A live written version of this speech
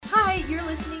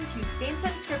listening to Saints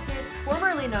Unscripted,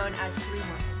 formerly known as Three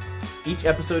Mormons. Each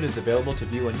episode is available to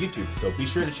view on YouTube, so be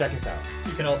sure to check us out.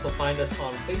 You can also find us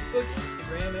on Facebook,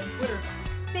 Instagram, and Twitter.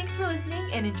 Thanks for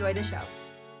listening and enjoy the show.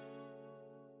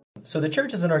 So the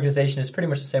church as an organization is pretty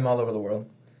much the same all over the world.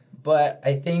 But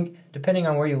I think depending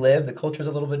on where you live, the culture is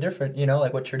a little bit different, you know,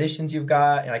 like what traditions you've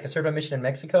got. And like I served on mission in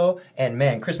Mexico, and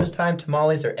man, Christmas time,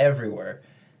 tamales are everywhere.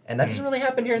 And that doesn't really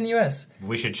happen here in the U.S.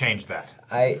 We should change that.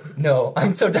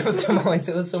 I'm so done with tamales.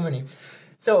 It was so many.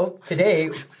 So today,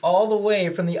 all the way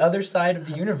from the other side of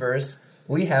the universe,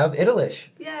 we have Italish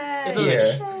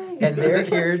here. And they're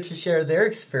here to share their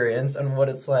experience on what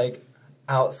it's like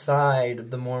outside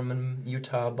of the Mormon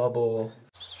Utah bubble.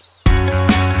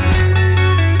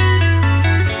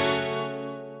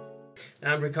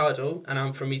 I'm Ricardo, and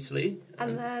I'm from Italy.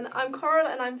 And then I'm Coral,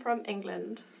 and I'm from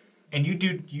England. And you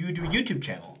do YouTube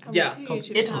channel Called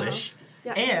Italish,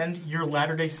 yes. And you're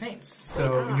Latter-day Saints.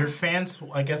 So your fans,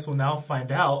 I guess, will now find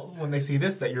out when they see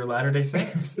this that you're Latter-day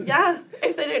Saints. Yeah,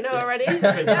 if they don't know already.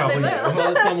 They probably will.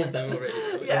 Well, some of them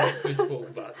already. Yeah. We spoke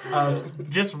about it.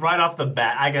 Just right off the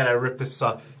bat, I gotta rip this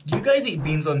off. Do you guys eat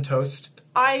beans on toast?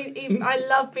 I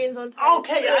love beans on toast.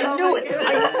 Okay, I knew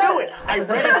it. I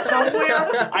read it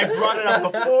somewhere. I brought it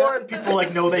up before, and people are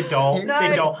like, no, they don't. No.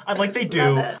 They don't. I'm like, they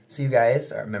do. So you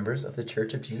guys are members of the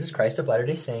Church of Jesus Christ of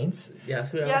Latter-day Saints.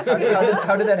 Yes, we are. Yes,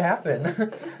 How did that happen?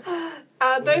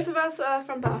 both of us are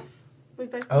from Bath. We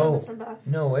both members from Bath.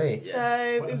 No way.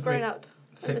 So we've grown up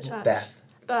in the church. Bath.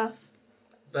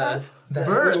 Birth.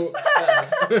 Birth.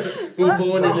 We were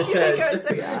born in the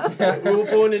church. We were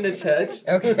born in the church.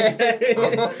 Okay.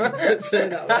 Let's say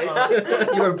it that way.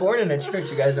 You were born in a church.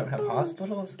 You guys don't have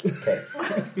hospitals? Okay.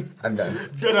 I'm done.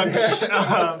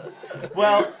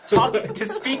 Well, to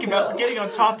speak about getting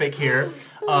on topic here,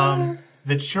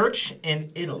 the church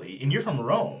in Italy, and you're from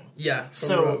Rome. Yeah, from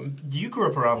Rome. You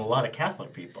grew up around a lot of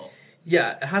Catholic people.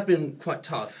 Yeah, it has been quite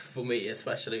tough for me,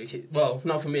 especially. Well,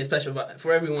 not for me especially, but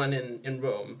for everyone in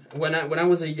Rome. When I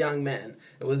was a young man,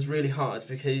 it was really hard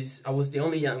because I was the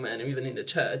only young man, even in the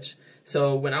church.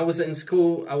 So when I was in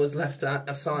school, I was left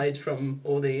aside from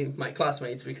all my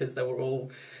classmates because they were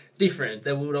all different.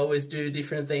 They would always do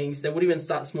different things. They would even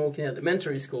start smoking at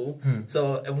elementary school.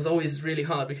 So it was always really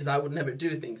hard because I would never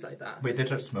do things like that. Wait, they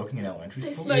started smoking in elementary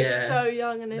They school? smoked so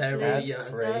young in Italy. They're really young.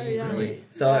 So young.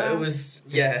 So it was,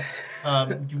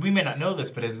 we may not know this,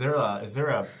 but is there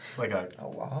a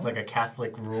law? like a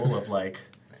Catholic rule of like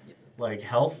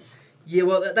health? Yeah,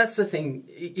 well, that's the thing.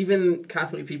 Even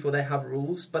Catholic people, they have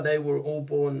rules, but they were all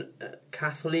born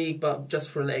Catholic, but just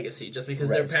for legacy, just because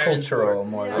their It's parents cultural were.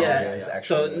 more than it is actually.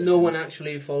 So religion. no one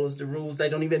actually follows the rules. They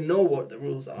don't even know what the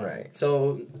rules are. Right.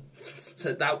 So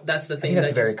that's the thing. I think that's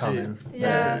they very just common. do.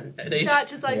 Yeah. It is.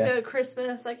 Church is like a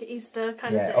Christmas, like an Easter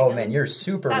kind of thing. Oh man, you're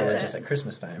super That's religious it. at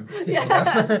Christmas time.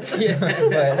 Yeah. but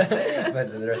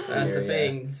the rest of the That's year, the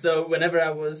thing. So whenever I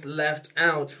was left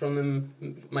out from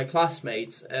my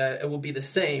classmates, it will be the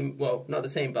same. Well, not the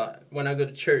same, but when I go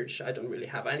to church, I don't really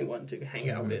have anyone to hang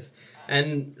out with.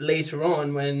 And later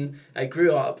on, when I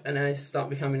grew up and I start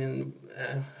becoming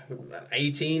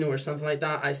 18 or something like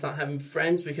that, I start having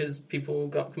friends because people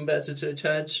got converted to the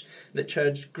church. The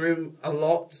church grew a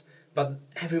lot. But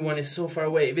everyone is so far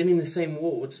away. Even in the same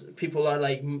ward, people are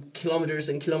like kilometers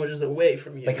and kilometers away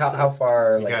from you. Like how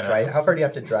far how far do you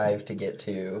have to drive to get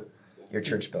to your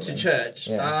church building? To church.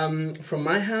 Yeah. From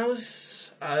my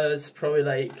house, it's probably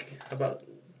like about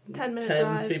 10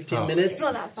 drive. 15 minutes. It's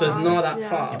not that far. So it's not that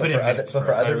far. Put But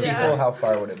for other people, Yeah. how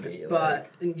far would it be? But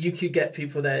you could get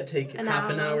people that take An half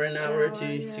an hour, hour to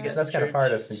yeah. get So that's to kind of church.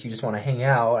 hard if you just want to hang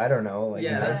out. I don't know. Like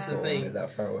Yeah, in high that's the school, thing. you're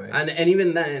that far away. And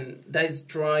even then, that is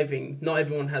driving. Not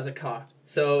everyone has a car.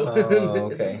 So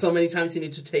okay. so many times you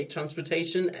need to take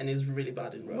transportation, and it's really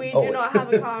bad in Rome. We do not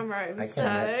have a car in Rome, I so...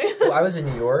 can't. Well, I was in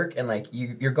New York, and like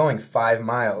you're going 5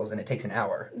 miles, and it takes an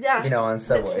hour. Yeah. You know, on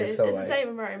subway. Literally. So it's like, the same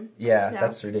in Rome. yeah, Yes.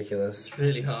 that's ridiculous. It's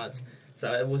really hard.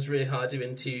 So it was really hard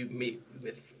even to meet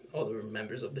with other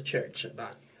members of the church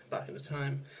back in the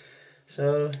time.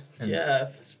 So yeah,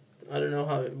 I don't know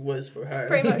how it was for her.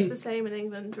 Pretty much the same in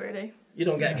England, really. You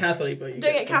don't get Catholic, but You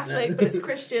don't get something Catholic, else. but it's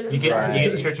Christian. You get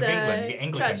Right. Church of England, you get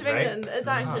Anglicans, Church of England, right?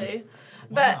 exactly.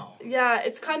 Wow. But yeah,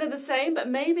 it's kind of the same, but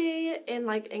maybe in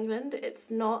like England, it's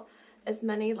not as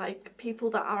many like people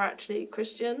that are actually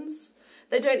Christians.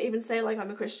 They don't even say like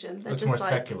I'm a Christian. They're It's just more like,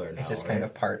 secular now, It's just right? kind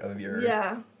of part of your.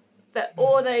 Yeah,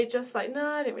 or they just like no,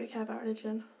 I don't really care about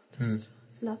religion. Just,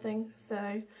 it's nothing.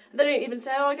 So they don't even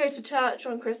say, oh, I go to church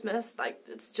on Christmas. Like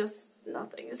it's just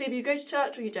nothing. It's either you go to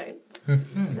church or you don't.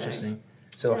 Interesting.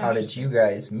 So Yeah. how did you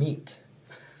guys meet?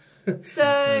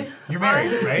 So You're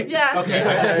married, right? Yeah. Okay.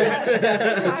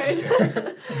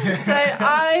 So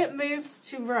I moved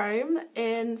to Rome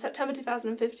in September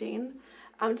 2015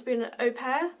 to be an au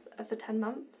pair for 10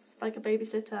 months, like a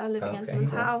babysitter living in someone's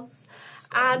house.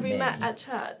 And we met at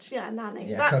church. Yeah, nanny.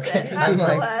 Yeah, That's okay. it. That's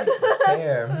the word.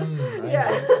 Fair. Yeah.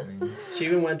 I know what that means. She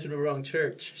even went to the wrong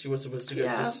church. She was supposed to go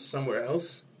Yeah. to somewhere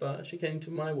else, but she came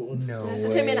to my ward. No So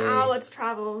it took me an hour to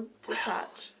travel to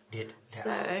church. It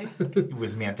So,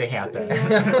 was meant to happen. yeah.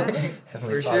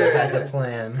 Heavenly For Father sure. has a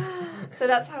plan. So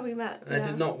that's how we met. I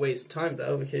did not waste time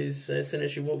though, because as soon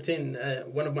as she walked in,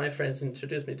 one of my friends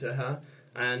introduced me to her,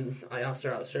 and I asked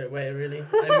her out straight away. Really,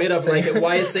 I made up like a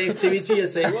YSA activity. I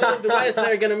say, "Well, the YSA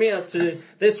are gonna meet up to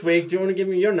this week. Do you want to give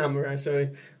me your number so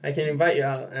I can invite you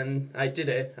out?" And I did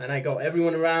it, and I got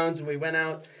everyone around. And we went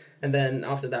out. And then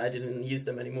after that, I didn't use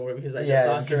them anymore because I just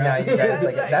asked her now out. you guys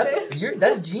like Exactly.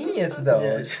 that's genius though.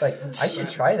 Yeah. It's like I should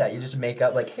try that. You just make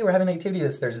up like, hey, we're having an activity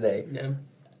this Thursday. Yeah.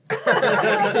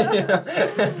 Yeah.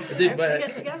 It did We work.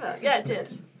 get together. Yeah, it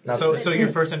did. So your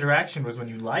first interaction was when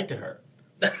you lied to her.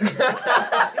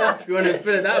 If you want to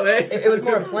put it that way. It was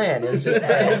more a plan. It was just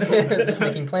just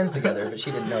making plans together, but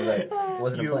she didn't know that it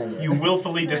wasn't a plan yet. You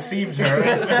willfully deceived her.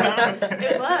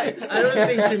 It worked. I don't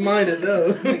think she minded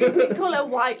though. We can call it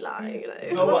white lying.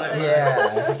 Oh, white lying.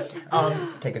 Yeah.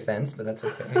 Take offense, but that's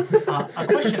okay. A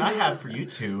question I have for you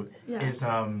two Yeah. is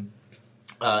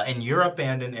in Europe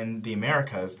and in the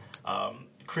Americas,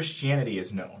 Christianity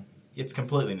is known. It's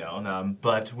completely known.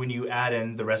 But when you add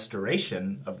in the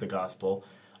restoration of the gospel,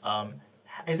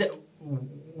 is it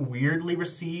weirdly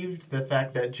received, the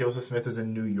fact that Joseph Smith is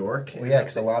in New York? Well, yeah,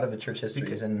 because a lot of the church history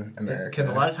is in America. Because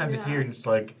a lot of times Yeah. here, it's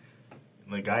like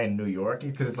guy in New York,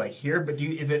 because it's like here. But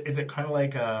is it kind of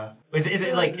like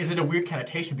is it a weird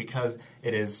connotation because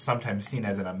it is sometimes seen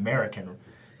as an American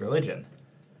religion?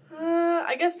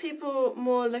 I guess people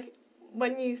more look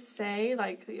when you say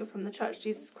like that you're from the Church of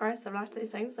Jesus Christ of Latter-day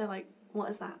Saints. They're like, "What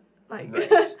is that?" Like,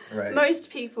 Right. most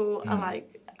people are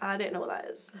like, "I don't know what that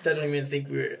is." They don't even think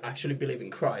we actually believe in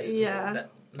Christ. Yeah.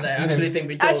 They actually think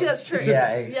we don't. Actually, that's true.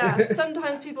 Yeah, Yeah.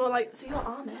 Sometimes people are like, "So you're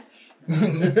Amish?" No.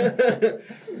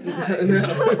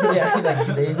 Yeah, like,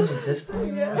 do they even exist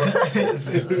anymore?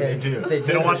 They do. They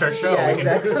They don't watch our show. Yeah, we, can,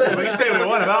 exactly. we can say what we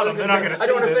want about them. They're not going to see I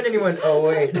don't want to this. offend anyone. Oh,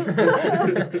 wait.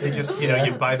 They just,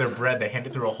 you buy their bread, they hand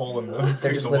it through a hole in the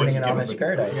They're just the wood, living in you give them Amish the-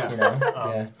 paradise, yeah.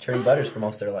 Yeah, churning butters for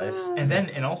most of their lives.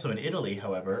 And also in Italy,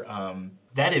 however,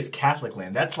 that is Catholic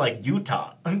land. That's like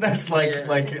Utah. That's like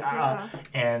Yeah.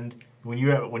 and when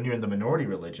you're in the minority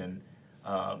religion,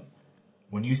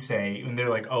 when you say, and they're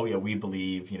like, oh yeah, we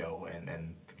believe,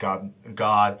 and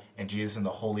God and Jesus and the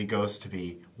Holy Ghost to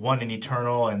be one and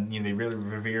eternal, and they really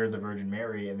revere the Virgin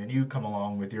Mary, and then you come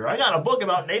along with your, I got a book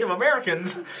about Native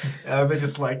Americans. They're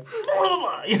just like,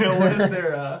 what is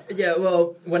their? Yeah,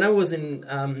 well, when I was in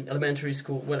elementary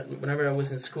school, whenever I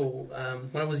was in school,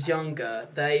 when I was younger,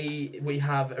 we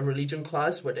have a religion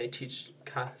class where they teach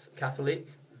Catholic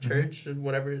Church,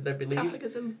 whatever they believe.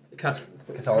 Catholicism.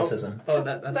 Catholicism. Oh,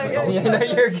 that's No, Catholicism. Yeah, no,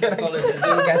 you're good. Catholicism.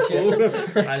 I got you.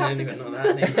 I didn't even know that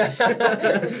in English.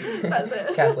 That's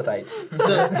it. Catholites.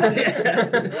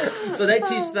 So they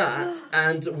teach that,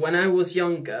 and when I was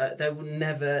younger, they would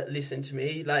never listen to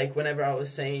me. Like, whenever I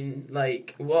was saying,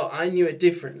 like, well, I knew it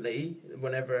differently,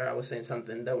 whenever I was saying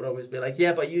something, they would always be like,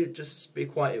 yeah, but you just be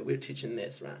quiet, we're teaching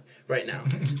this right now.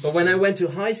 But when I went to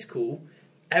high school,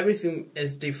 everything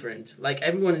is different. Like,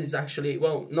 everyone is actually,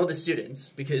 well, not the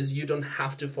students, because you don't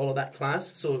have to follow that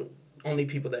class, so only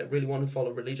people that really want to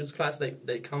follow religious class,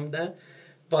 they come there.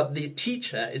 But the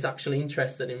teacher is actually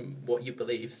interested in what you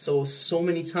believe. So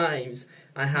many times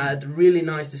I had really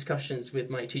nice discussions with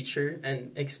my teacher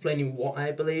and explaining what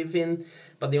I believe in.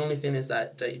 But the only thing is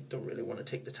that they don't really want to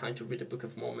take the time to read the Book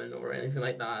of Mormon or anything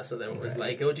like that. So they're always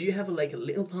like, oh, do you have a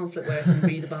little pamphlet where I can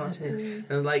read about it? And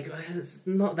I'm like, it's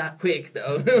not that quick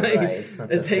though. It's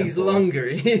not it that takes simple. longer.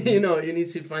 You need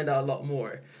to find out a lot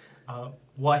more.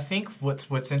 Well, I think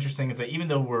what's interesting is that even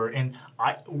though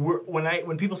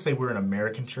when people say we're an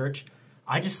American church,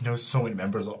 I just know so many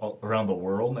members all around the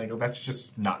world, and I go, that's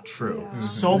just not true. Yeah.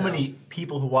 So many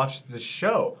people who watch this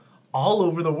show all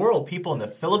over the world, people in the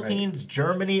Philippines,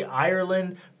 Germany,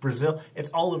 Ireland, Brazil, it's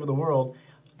all over the world.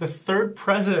 The third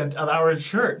president of our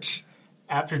church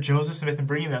after Joseph Smith and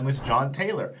Brigham Young was John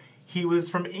Taylor. He was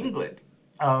from England.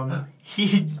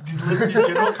 He delivered his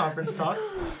general conference talks.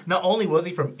 Not only was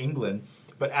he from England,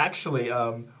 but actually,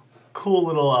 cool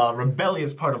little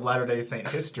rebellious part of Latter-day Saint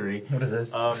history. What is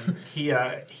this?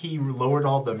 He lowered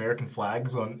all the American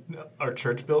flags on our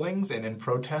church buildings, and in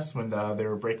protest when they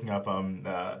were breaking up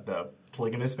the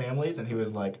polygamous families, and he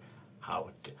was like,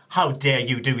 how dare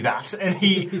you do that? And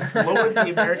he lowered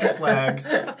the American flags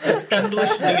as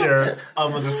English leader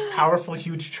of this powerful,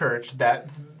 huge church that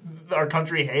our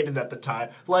country hated at the time.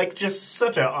 Like, just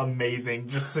such an amazing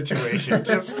situation.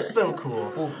 Just so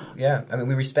cool. Well, yeah, I mean,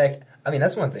 we respect... I mean,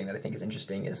 that's one thing that I think is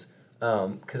interesting is...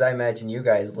 Because I imagine you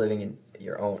guys living in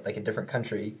your own, like, a different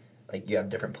country, like, you have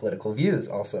different political views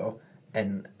also.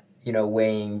 And, you know,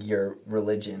 weighing your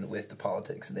religion with the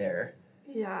politics there.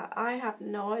 Yeah, I have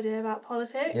no idea about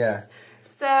politics. Yeah.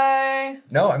 So...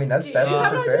 No, I mean, that's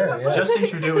super fair. Yeah. Justin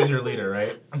Trudeau is your leader,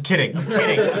 right? I'm kidding.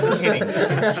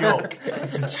 It's a joke.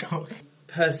 It's a joke.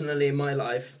 Personally, in my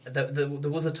life, there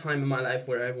was a time in my life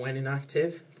where I went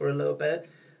inactive for a little bit.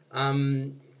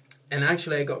 And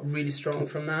actually, I got really strong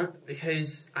from that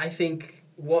because I think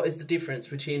what is the difference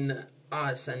between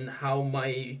us and how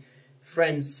my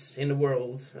friends in the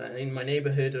world, in my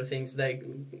neighborhood or things they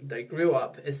grew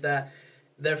up, is that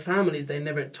their families, they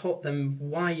never taught them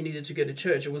why you needed to go to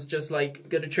church. It was just like,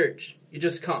 go to church. You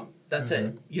just come. That's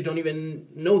it. You don't even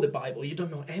know the Bible. You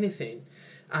don't know anything.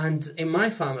 And in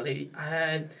my family,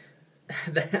 I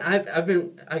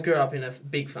grew up in a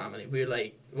big family. We're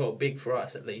like, well, big for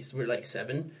us at least. We're like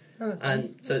 7. Oh, and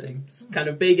nice. so it's kind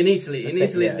of big in Italy. In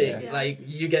Italy it's big. Yeah. Like,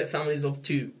 you get families of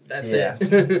 2. That's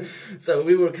it. So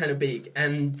we were kind of big.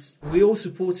 And we all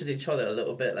supported each other a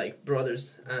little bit, like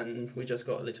brothers. And we just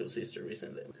got a little sister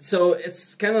recently. So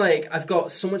it's kind of like I've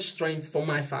got so much strength from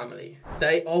my family.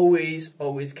 They always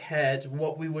cared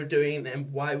what we were doing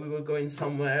and why we were going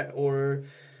somewhere. Or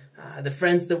the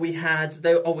friends that we had,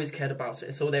 they always cared about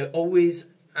it. So they always...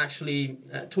 actually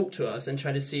talk to us and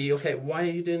try to see, okay, why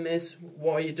are you doing this?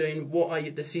 What are you doing? What are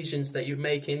your decisions that you're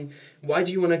making? Why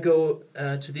do you want to go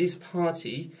to this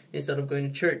party instead of going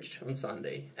to church on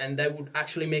Sunday? And they would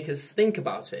actually make us think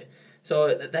about it. So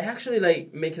they actually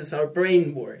like make us our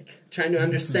brain work, trying to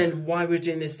understand why we're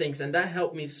doing these things. And that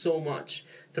helped me so much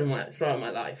throughout my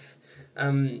life.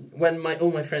 When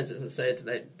all my friends, as I said,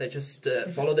 they just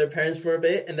followed their parents for a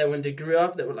bit, and then when they grew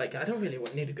up, they were like, I don't really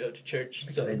need to go to church.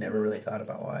 Because they never really thought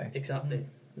about why. Exactly.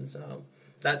 And so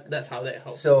that's how that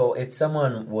helped. So if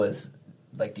someone was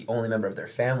like the only member of their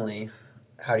family,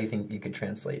 how do you think you could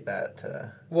translate that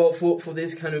to... Well, for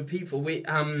this kind of people,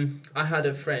 I had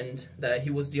a friend that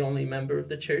he was the only member of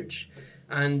the church.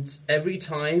 And every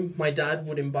time my dad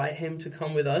would invite him to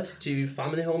come with us to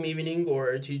family home evening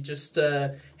or to just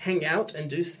hang out and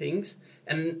do things.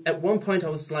 And at one point I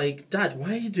was like, Dad, why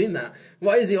are you doing that?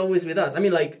 Why is he always with us? I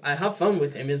mean, like, I have fun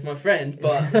with him, he's my friend,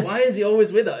 but why is he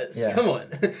always with us? Yeah. Come on.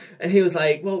 And he was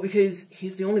like, well, because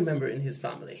he's the only member in his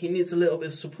family. He needs a little bit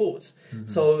of support. Mm-hmm.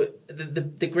 So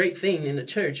the great thing in the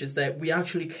church is that we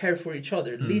actually care for each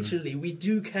other. Mm-hmm. Literally, we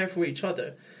do care for each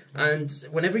other. And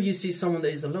whenever you see someone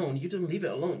that is alone, you don't leave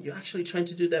it alone. You're actually trying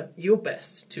to do your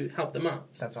best to help them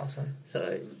out. That's awesome.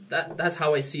 So that's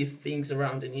how I see things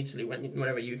around in Italy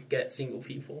whenever you get single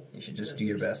people. You should just do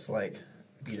your best, like,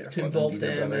 be there to involve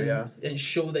them and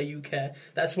show that you care.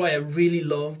 That's why I really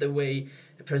love the way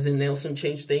President Nelson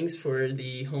changed things for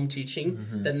the home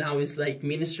teaching, that now is like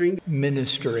ministering.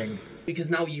 Because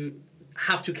now you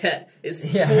have to care. It's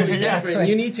totally different. Right.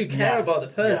 You need to care about the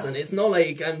person. It's not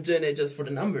like I'm doing it just for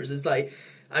the numbers. It's like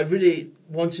I really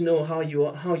want to know how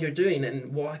you're doing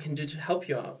and what I can do to help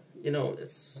you out. You know,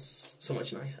 it's so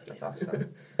much nicer. That's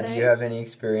awesome. Do you have any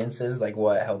experiences, like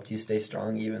what helped you stay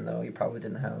strong even though you probably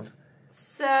didn't have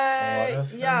So, a lot of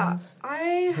friends?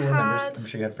 I Who had... I'm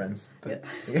sure you had friends. But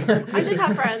I did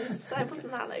have friends. I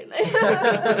wasn't that lonely.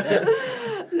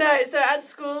 No, so at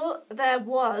school, there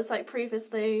was, like,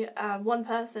 previously one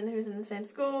person who was in the same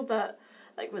school, but,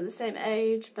 like, we're the same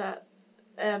age, but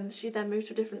she then moved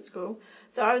to a different school.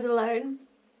 So I was alone.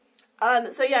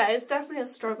 So, yeah, it's definitely a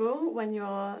struggle when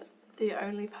you're the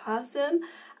only person.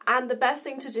 And the best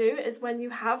thing to do is when you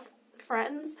have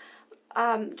friends,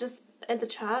 just in the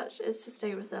church, is to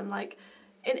stay with them. Like,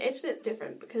 in Italy it's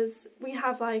different because we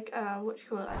have, like, what do you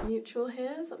call it, like mutual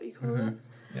here, is that what you call it?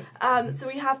 Yeah. So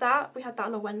we had that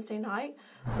on a Wednesday night.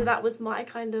 So that was my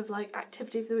kind of, like,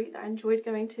 activity for the week that I enjoyed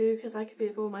going to because I could be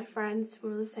with all my friends who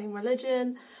were the same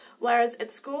religion. Whereas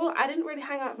at school, I didn't really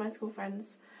hang out with my school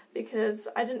friends because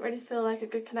I didn't really feel like a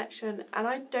good connection, and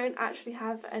I don't actually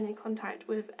have any contact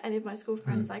with any of my school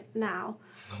friends like now.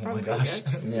 Oh my gosh.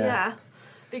 Yeah.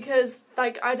 Because,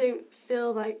 like, I don't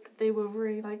feel like they were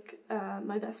really, like,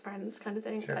 my best friends kind of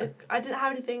thing. Sure. I didn't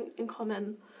have anything in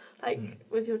common. Like,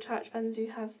 with your church friends,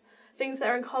 you have things that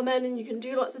are in common and you can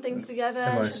do lots of things together.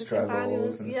 Similar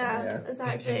struggles. And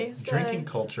exactly. And drinking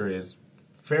culture is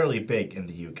fairly big in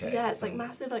the UK. Yeah, it's, like,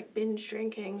 massive, like, binge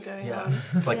drinking going on.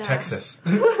 It's like Texas.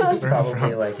 It's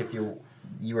probably, like, if you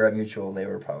you were at Mutual, they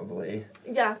were probably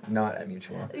not at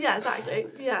Mutual. Yeah, exactly.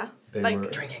 Yeah. They like were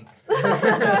drinking.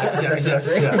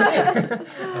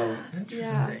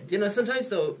 Interesting. You know, sometimes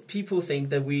though people think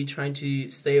that we trying to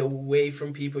stay away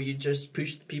from people. You just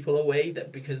push people away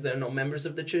that because they're not members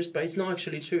of the church, but it's not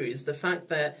actually true. It's the fact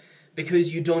that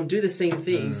because you don't do the same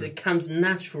things, it comes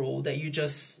natural that you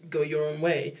just go your own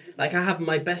way. Like I have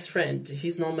my best friend,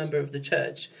 he's not a member of the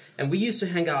church, and we used to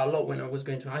hang out a lot when I was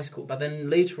going to high school, but then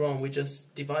later on we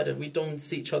just divided. We don't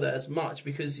see each other as much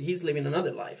because he's living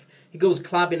another life. He goes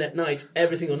clubbing at night,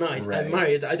 every single night. Right. I'm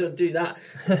married, I don't do that.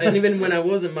 And even when I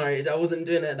wasn't married, I wasn't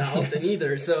doing it that often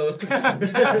either, so...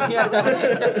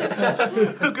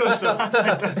 Who goes so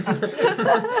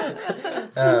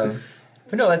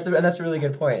But no, that's a really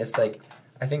good point. It's like,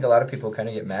 I think a lot of people kind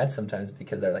of get mad sometimes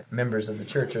because they're like, members of the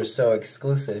church are so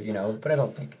exclusive, you know, but I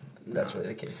don't think that's really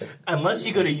the case. Like, unless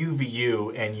you go to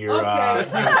UVU and you're...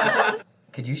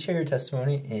 Could you share your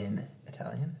testimony in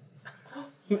Italian?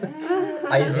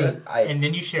 And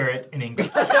then you share it in English.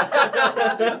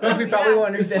 Which we probably won't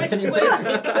understand anyway.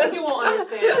 You won't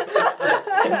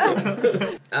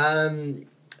understand.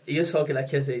 Io so che la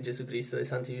Chiesa di Gesù Cristo dei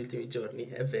Santi degli Ultimi Giorni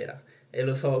è vera e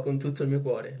lo so con tutto il mio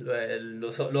cuore,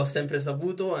 l'ho sempre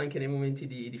saputo anche nei momenti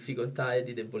di difficoltà e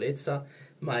di debolezza,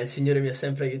 ma il Signore mi ha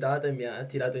sempre aiutato e mi ha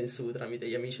tirato in su tramite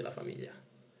gli amici e la famiglia.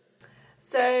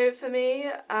 So for me,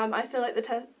 I feel like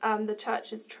the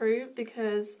church is true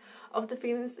because of the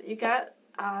feelings that you get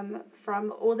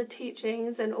from all the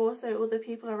teachings and also all the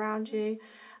people around you,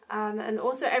 and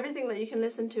also everything that you can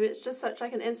listen to. It's just such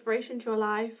like an inspiration to your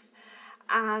life.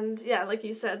 And yeah, like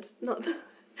you said, not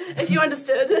if you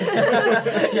understood.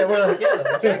 Yeah, we're like,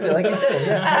 yeah, exactly, like you said.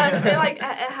 Yeah.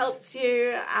 It helps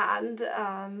you and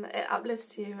it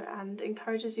uplifts you and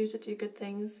encourages you to do good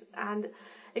things, and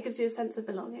it gives you a sense of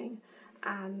belonging.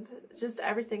 And just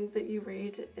everything that you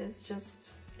read is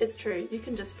just, it's true. You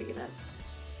can just feel it.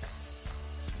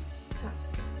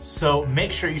 So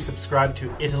make sure you subscribe to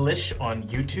Italish on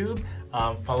YouTube.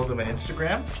 Follow them on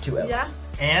Instagram. 2 L's. Yes.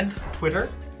 And Twitter.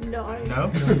 No.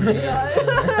 No? So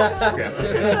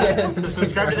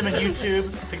subscribe to them on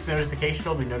YouTube. Click the notification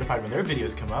bell to be notified when their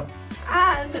videos come up.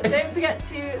 And don't forget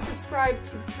to subscribe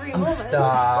to Three Mormons.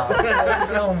 Stop.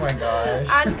 Oh my gosh.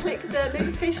 And click the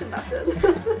notification button.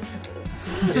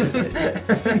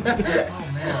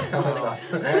 Oh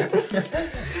man.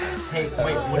 Hey,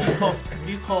 wait, what do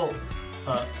you call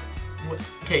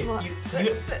okay, what?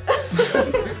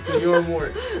 Your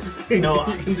word. No,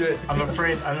 You can do it. I'm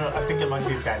afraid, I think that might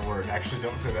be a bad word. Actually,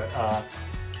 don't say that.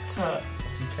 It's What are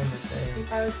you trying to say?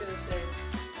 I was gonna say.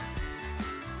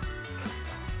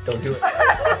 Don't do it.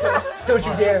 Don't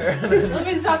you dare. Let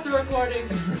me stop the recording.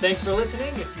 Thanks for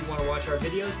listening. If you want to watch our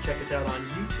videos, check us out on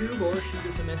YouTube or shoot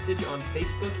us a message on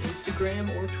Facebook, Instagram,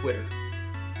 or Twitter.